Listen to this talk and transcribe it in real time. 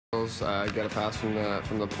Get a pass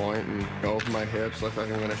from the point and go over my hips, look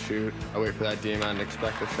like I'm gonna shoot. I wait for that D-man to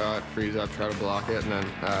expect a shot, freeze up, try to block it, and then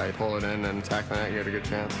I pull it in and attack the net and get a good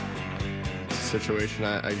chance. It's a situation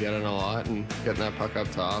I get in a lot, and getting that puck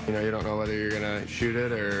up top. You know, you don't know whether you're gonna shoot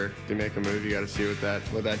it or if you make a move. You got to see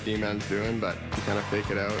what that D-man's doing, but you kind of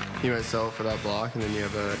fake it out. You might settle for that block, and then you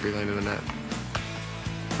have a free lane to the net.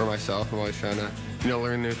 For myself, I'm always trying to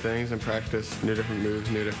learn new things and practice new different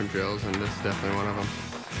moves, new different drills, and this is definitely one of them.